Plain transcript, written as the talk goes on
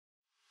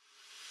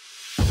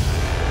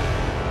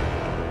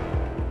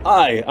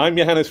Hi, I'm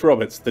Johannes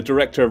Roberts, the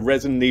director of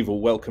Resident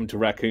Evil Welcome to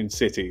Raccoon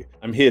City.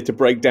 I'm here to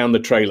break down the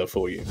trailer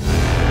for you.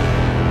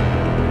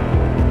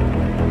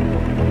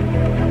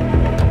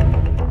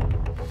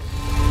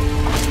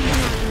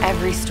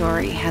 Every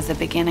story has a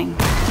beginning.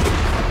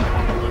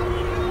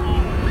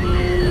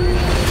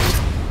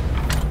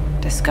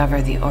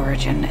 Discover the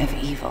origin of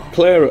evil.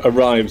 Claire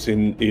arrives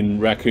in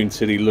Raccoon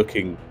City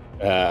looking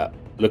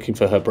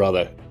for her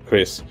brother,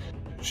 Chris.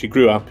 She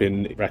grew up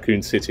in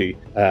Raccoon City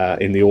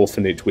in the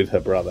orphanage with her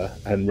brother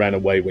and ran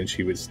away when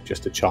she was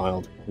just a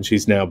child, and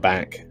she's now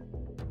back.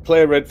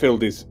 Claire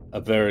Redfield is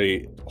a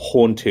very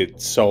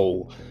haunted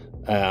soul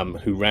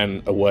who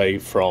ran away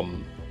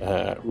from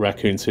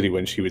Raccoon City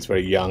when she was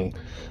very young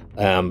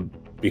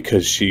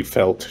because she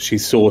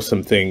saw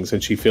some things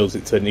and she feels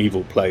it's an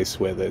evil place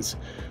where there's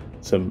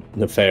some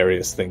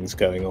nefarious things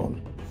going on.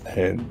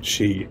 And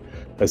she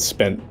has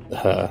spent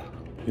the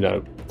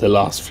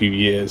last few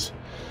years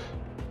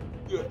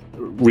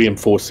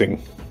reinforcing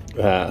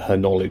her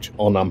knowledge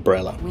on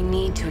Umbrella. We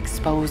need to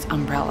expose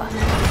Umbrella.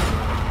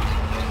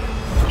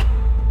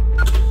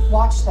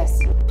 Watch this.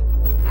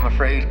 I'm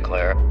afraid,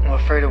 Claire. I'm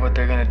afraid of what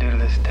they're going to do to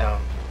this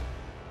town.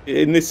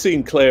 In this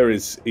scene, Claire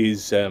is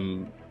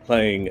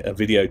playing a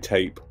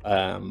videotape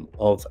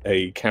of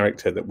a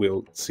character that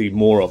we'll see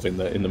more of in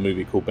the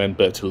movie called Ben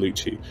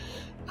Bertolucci,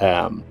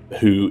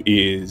 who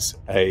is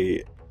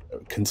a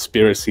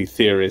conspiracy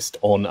theorist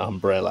on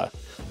Umbrella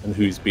and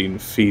who's been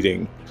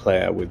feeding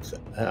Claire with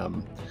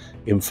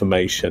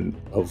information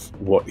of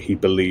what he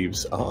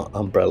believes are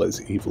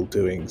Umbrella's evil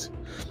doings.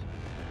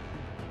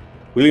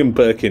 William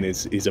Birkin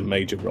is a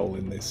major role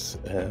in this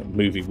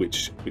movie,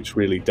 which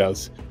really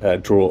does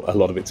draw a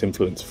lot of its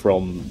influence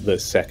from the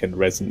second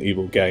Resident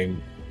Evil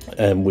game,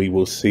 and we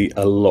will see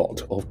a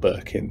lot of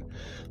Birkin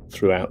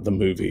throughout the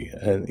movie,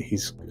 and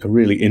he's a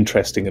really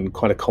interesting and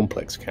quite a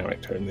complex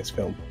character in this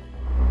film.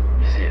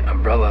 You see,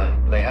 Umbrella,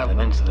 they had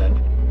an incident.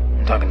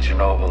 I'm talking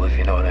Chernobyl, if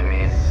you know what I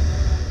mean.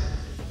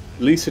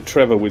 Lisa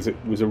Trevor was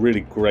a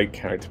really great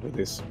character for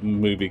this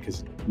movie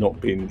because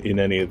not been in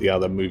any of the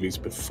other movies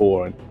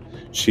before, and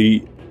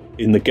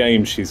in the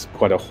game she's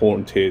quite a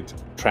haunted,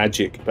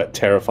 tragic but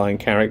terrifying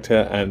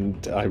character,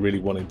 and I really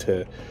wanted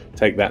to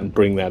take that and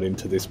bring that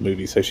into this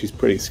movie. So she's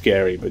pretty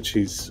scary, but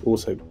she's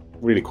also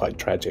really quite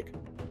tragic.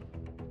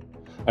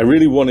 I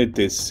really wanted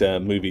this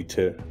movie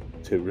to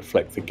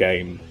reflect the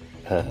game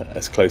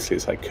as closely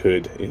as I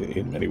could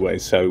in many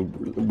ways. So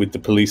with the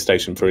police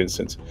station, for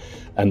instance,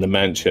 and the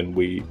mansion,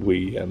 we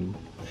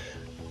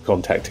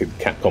contacted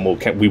Capcom, or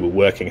we were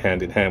working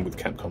hand in hand with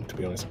Capcom, to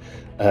be honest,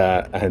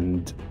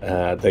 and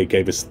they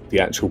gave us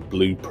the actual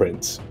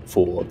blueprints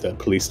for the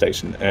police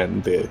station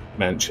and the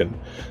mansion,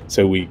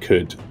 so we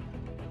could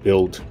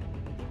build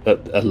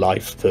a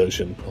life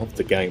version of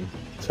the game.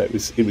 So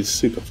it was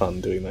super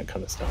fun doing that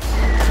kind of stuff.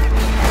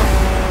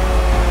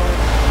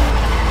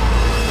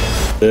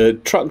 The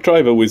truck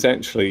driver was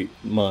actually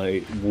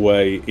my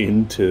way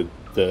into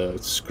the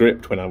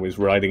script when I was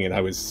writing it.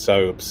 I was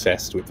so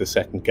obsessed with the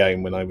second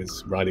game when I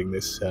was writing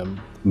this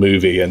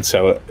movie, and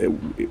so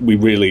we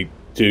really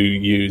do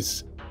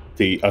use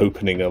the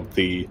opening of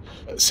the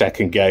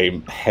second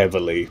game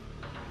heavily.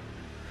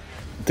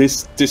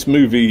 This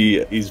movie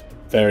is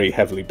very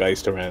heavily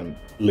based around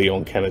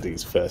Leon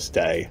Kennedy's first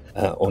day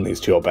on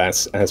his job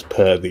as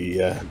per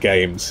the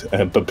games,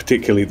 but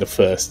particularly the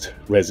first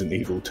Resident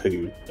Evil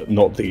 2,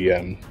 not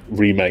the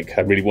remake.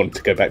 I really wanted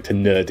to go back to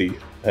nerdy,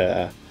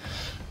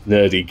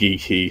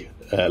 geeky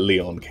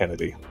Leon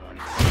Kennedy.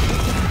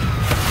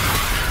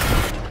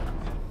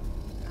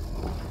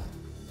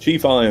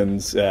 Chief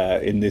Irons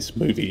in this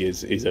movie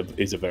is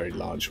a very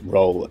large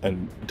role,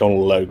 and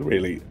Donald Logue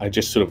really, I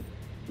just sort of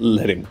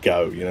let him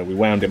go. We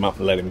wound him up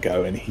and let him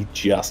go, and he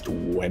just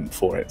went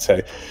for it. So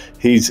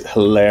he's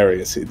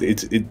hilarious.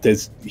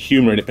 There's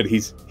humor in it, but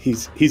he's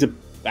a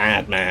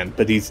bad man,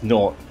 but he's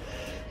not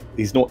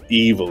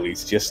evil.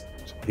 He's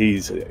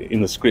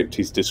in the script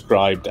he's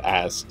described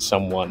as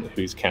someone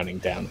who's counting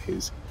down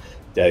his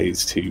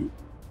days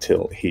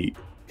till he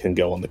can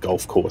go on the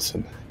golf course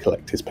and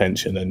collect his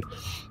pension, and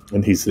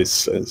he's this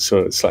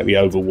sort of slightly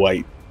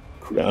overweight,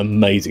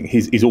 amazing.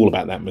 He's all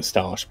about that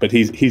moustache, but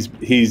he's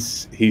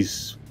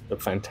a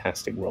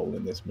fantastic role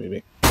in this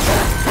movie.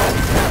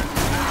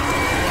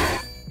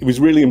 It was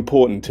really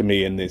important to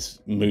me in this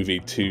movie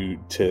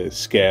to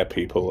scare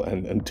people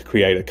and to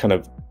create a kind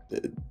of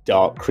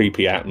dark,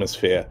 creepy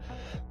atmosphere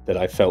that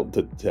I felt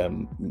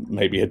that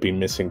maybe had been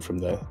missing from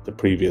the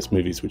previous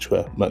movies, which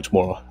were much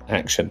more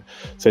action.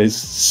 So it's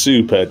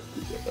super,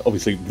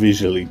 obviously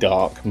visually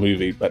dark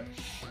movie, but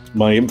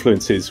my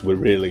influences were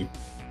really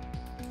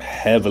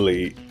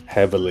heavily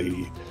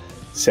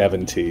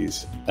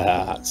 70s.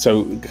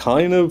 So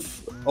kind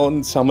of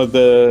on some of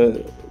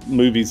the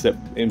movies that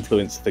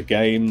influenced the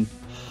game,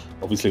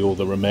 obviously all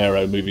the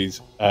Romero movies,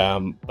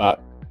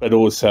 but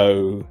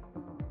also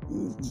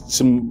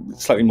some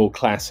slightly more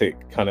classic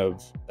kind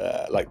of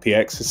like The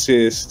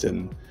Exorcist,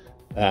 and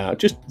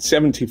just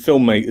 70s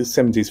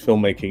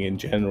filmmaking in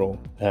general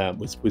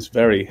was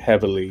very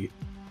heavily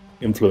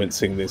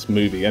influencing this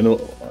movie,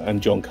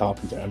 and John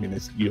Carpenter. I mean,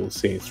 as you'll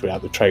see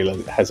throughout the trailer,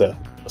 it has a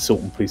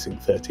Assault on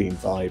Precinct 13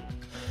 vibe,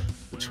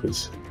 which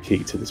was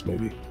key to this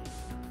movie.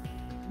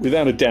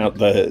 Without a doubt,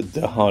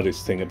 the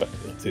hardest thing about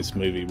this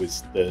movie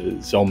was the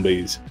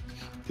zombies,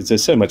 because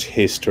there's so much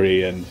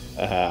history and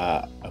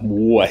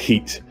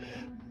weight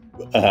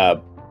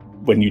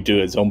when you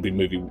do a zombie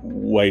movie,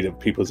 weight of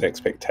people's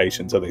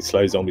expectations. Are they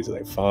slow zombies? Are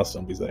they fast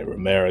zombies? Are they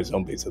Romero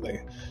zombies? Are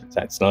they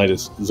Zack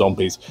Snyder's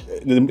zombies?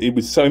 It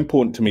was so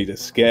important to me to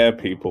scare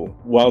people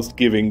whilst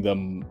giving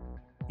them,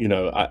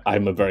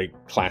 I'm a very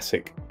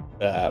classic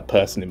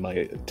person in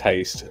my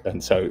taste,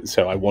 and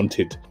so I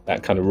wanted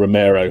that kind of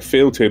Romero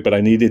feel to it, but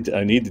I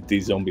needed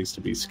these zombies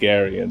to be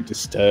scary and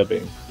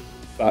disturbing.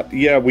 But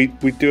yeah, we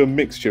do a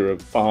mixture of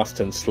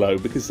fast and slow,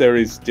 because there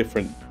is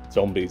different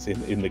zombies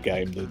in the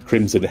game, the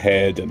crimson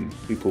head and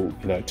people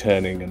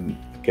turning and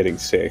getting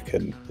sick,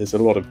 and there's a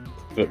lot of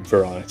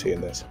variety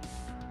in this.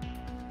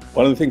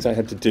 One of the things I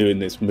had to do in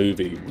this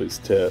movie was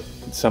to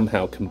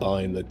somehow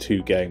combine the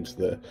two games,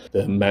 the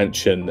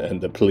mansion and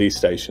the police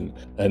station.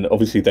 And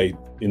obviously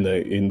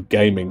in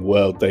gaming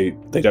world they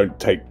don't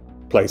take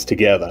place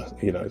together,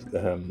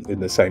 in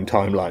the same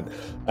timeline.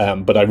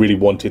 But I really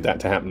wanted that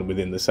to happen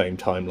within the same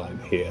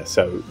timeline here.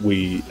 So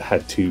I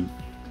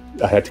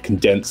had to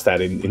condense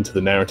that into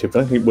the narrative.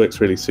 And I think it works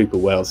really super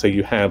well. So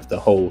you have the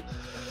whole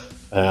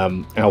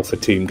Alpha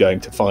team going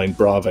to find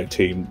Bravo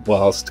team,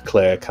 whilst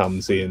Claire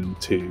comes in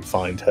to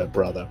find her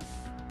brother,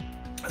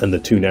 and the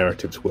two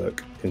narratives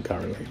work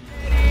concurrently.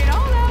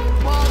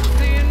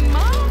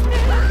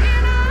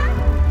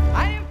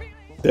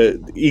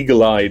 The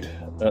eagle-eyed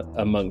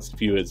amongst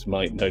viewers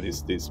might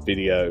notice this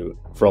video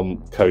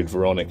from Code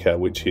Veronica,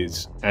 which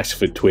is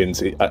Ashford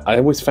twins. I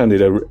always found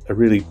it a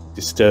really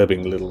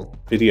disturbing little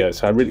video,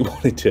 so I really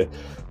wanted to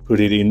put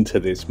it into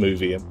this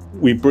movie.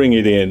 We bring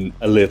it in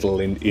a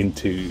little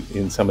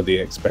in some of the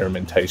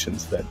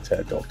experimentations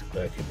that Dr.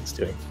 Birkin is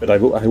doing. But I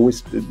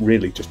always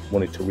really just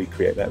wanted to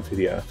recreate that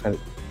video. I found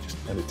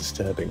it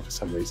disturbing for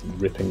some reason,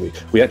 rippingly.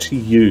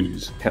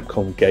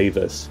 Capcom gave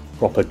us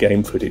proper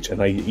game footage,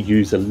 and I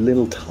use a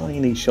little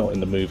tiny shot in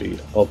the movie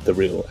of the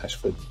real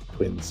Ashford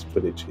twins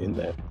footage in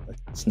there.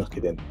 I snuck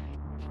it in.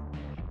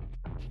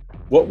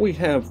 What we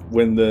have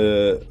when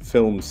the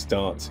film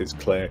starts is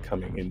Claire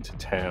coming into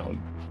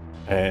town,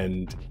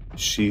 and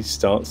she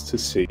starts to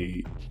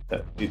see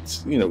that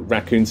it's,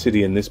 Raccoon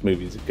City in this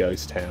movie is a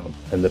ghost town,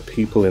 and the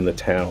people in the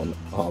town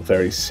are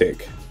very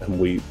sick. And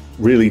we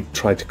really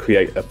tried to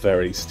create a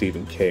very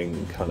Stephen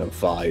King kind of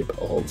vibe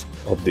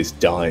of this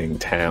dying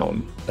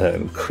town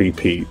and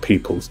creepy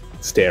people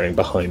staring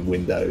behind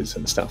windows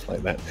and stuff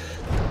like that.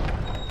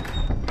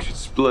 We should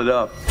split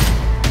up.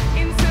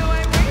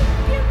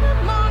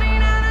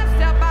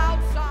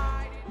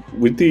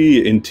 With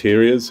the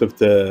interiors of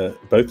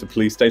both the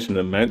police station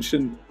and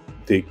mansion,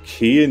 the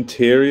key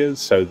interiors,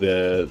 so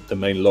the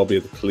main lobby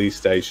of the police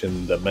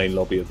station, the main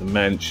lobby of the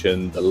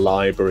mansion, the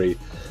library,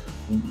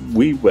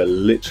 we were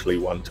literally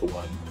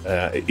one-to-one.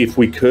 If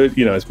we could,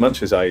 as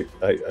much as I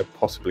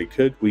possibly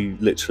could, we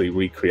literally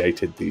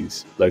recreated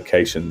these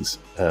locations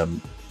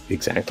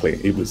exactly.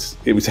 It was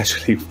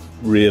actually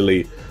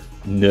really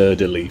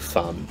nerdily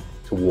fun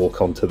to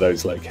walk onto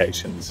those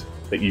locations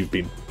that you've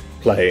been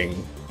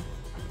playing,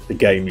 the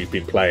game you've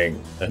been playing,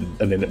 and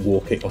then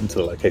walking onto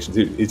the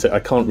locations. I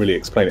can't really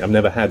explain it. I've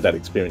never had that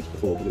experience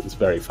before, but it was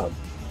very fun.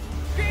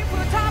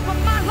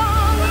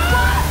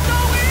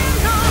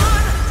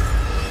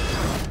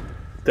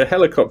 The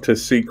helicopter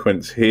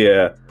sequence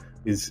here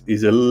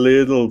is a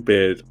little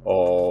bit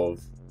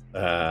of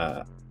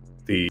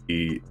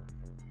the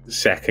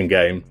second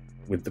game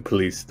with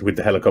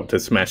the helicopter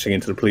smashing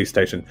into the police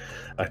station.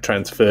 I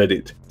transferred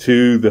it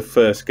to the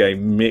first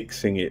game,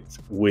 mixing it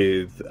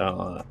with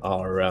our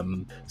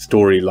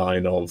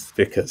storyline of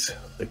Vickers,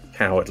 the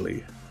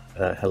cowardly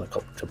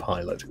helicopter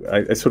pilot.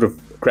 I sort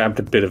of grabbed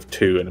a bit of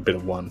two and a bit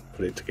of one,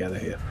 put it together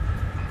here.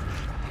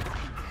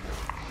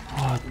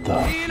 What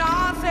the?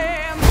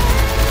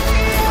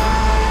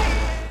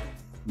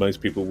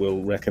 Most people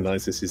will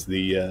recognize this is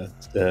the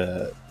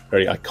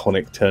very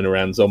iconic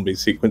turnaround zombie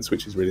sequence,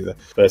 which is really the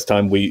first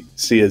time we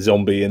see a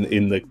zombie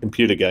in the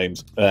computer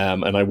games.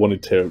 And I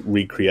wanted to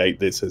recreate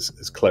this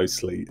as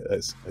closely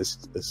as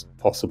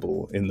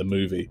possible in the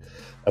movie.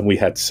 And we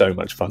had so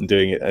much fun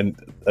doing it. And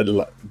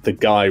the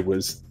guy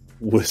was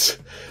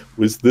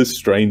the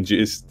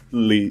strangest.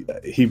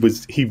 He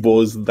was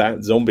that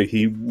zombie.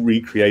 He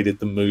recreated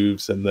the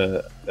moves, and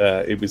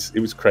it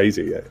was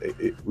crazy.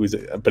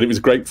 But it was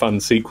a great fun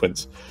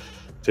sequence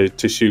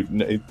to shoot,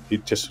 and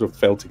it just sort of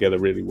fell together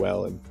really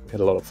well, and we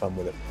had a lot of fun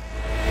with it.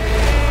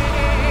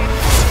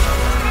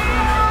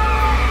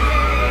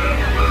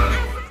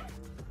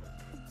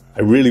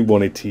 I really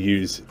wanted to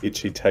use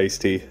Itchy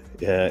Tasty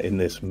in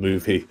this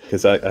movie,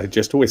 because I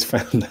just always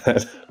found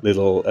that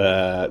little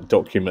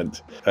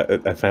document,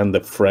 I found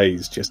the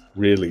phrase just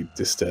really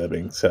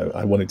disturbing, so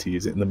I wanted to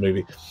use it in the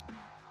movie.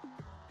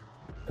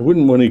 I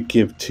wouldn't want to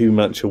give too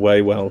much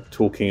away while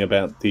talking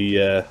about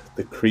the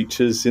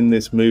creatures in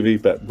this movie,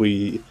 but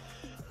we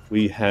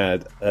we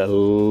had a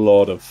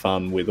lot of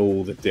fun with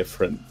all the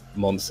different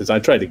monsters. I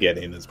tried to get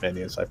in as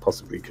many as I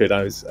possibly could.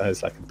 I was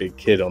like a big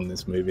kid on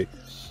this movie.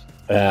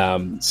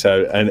 And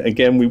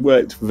again, we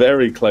worked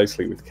very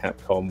closely with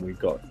Capcom. We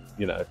got,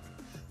 you know,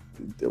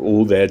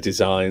 all their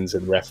designs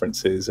and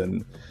references,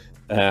 and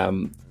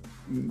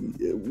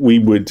we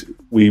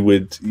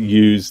would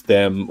use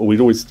them, or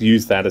we'd always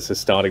use that as a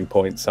starting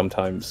point,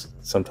 sometimes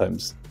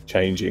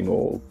changing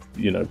or,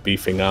 you know,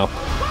 beefing up.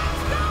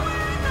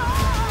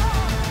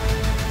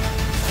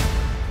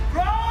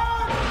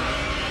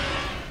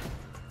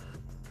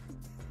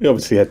 We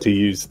obviously had to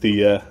use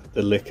the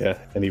liquor,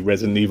 any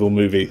Resident Evil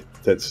movie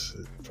that's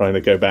trying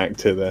to go back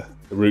to the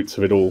roots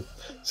of it all.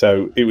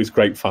 So it was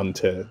great fun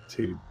to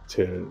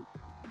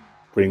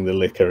bring the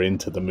liquor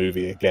into the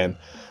movie again.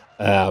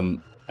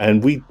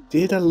 And we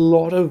did a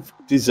lot of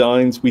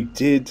designs. We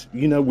did,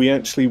 you know, we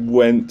actually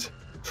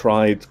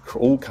tried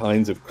all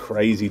kinds of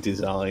crazy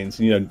designs,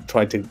 you know,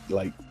 tried to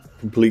like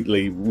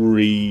completely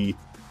reimagine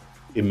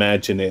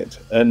it.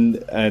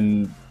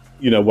 And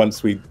you know,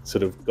 once we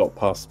sort of got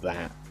past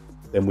that,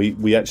 then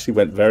we actually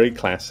went very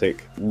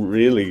classic,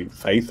 really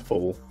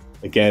faithful.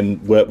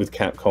 Again, worked with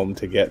Capcom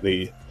to get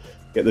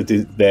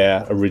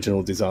their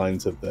original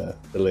designs of the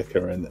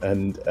liquor,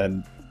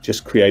 and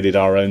just created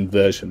our own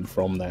version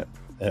from that.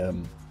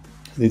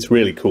 It's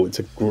really cool.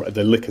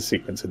 The liquor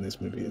sequence in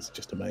this movie is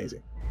just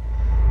amazing.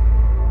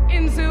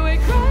 Into a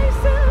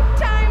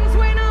crisis, times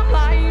when I'm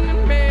lying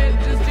in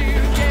bed just to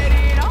get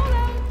it all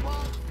out.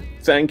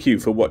 Thank you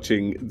for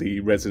watching the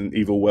Resident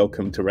Evil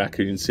Welcome to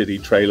Raccoon City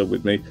trailer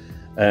with me,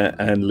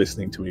 and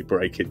listening to me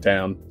break it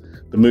down.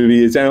 The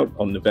movie is out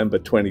on November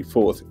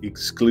 24th,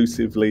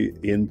 exclusively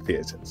in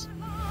theaters.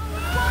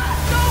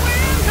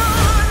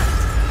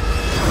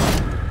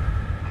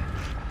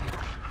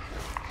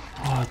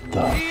 What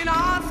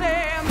the?